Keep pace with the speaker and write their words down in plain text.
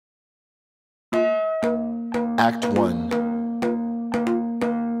Act 1.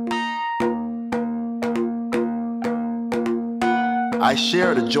 I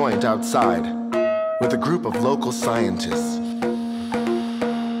shared a joint outside with a group of local scientists.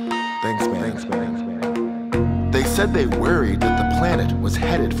 Thanks, man. They said they worried that the planet was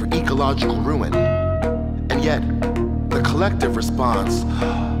headed for ecological ruin, and yet the collective response,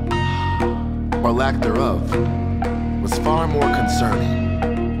 or lack thereof, was far more concerning.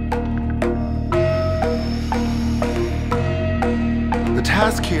 The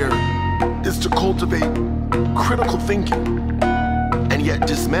task here is to cultivate critical thinking and yet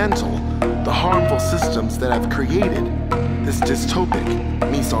dismantle the harmful systems that have created this dystopic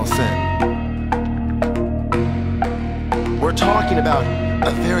mise en scène. We're talking about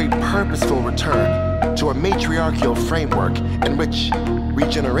a very purposeful return to a matriarchal framework in which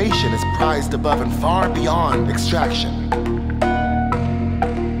regeneration is prized above and far beyond extraction.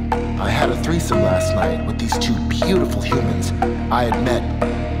 I had a threesome last night with these two beautiful humans I had met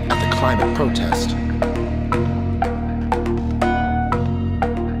at the climate protest.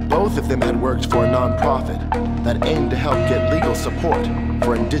 Both of them had worked for a nonprofit that aimed to help get legal support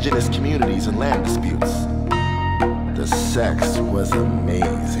for indigenous communities and land disputes. The sex was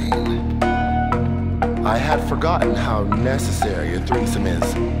amazing. I had forgotten how necessary a threesome is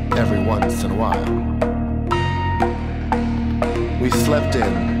every once in a while. We slept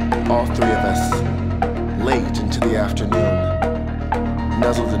in, all three of us, late into the afternoon,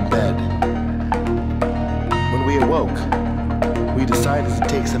 nuzzled in bed. When we awoke, we decided to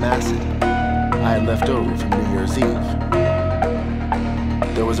take some acid I had left over from New Year's Eve.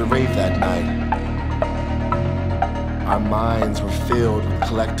 There was a rave that night. Our minds were filled with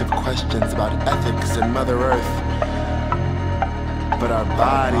collective questions about ethics and Mother Earth. But our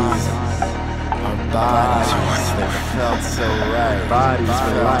bodies, they felt so right. Bodies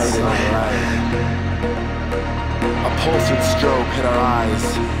were light and right. A pulsing strobe hit our eyes.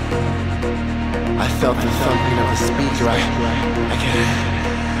 I felt the thumping of a speaker. I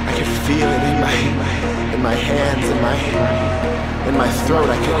could feel it in my hands, in my throat.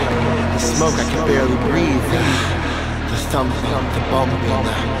 The smoke, I could barely breathe. The thumping, the bumping,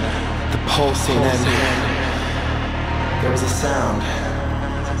 the pulsing, and there was a sound.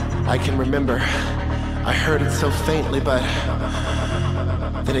 I can remember, I heard it so faintly, but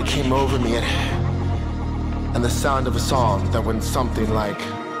then it came over me, and the sound of a song that went something like,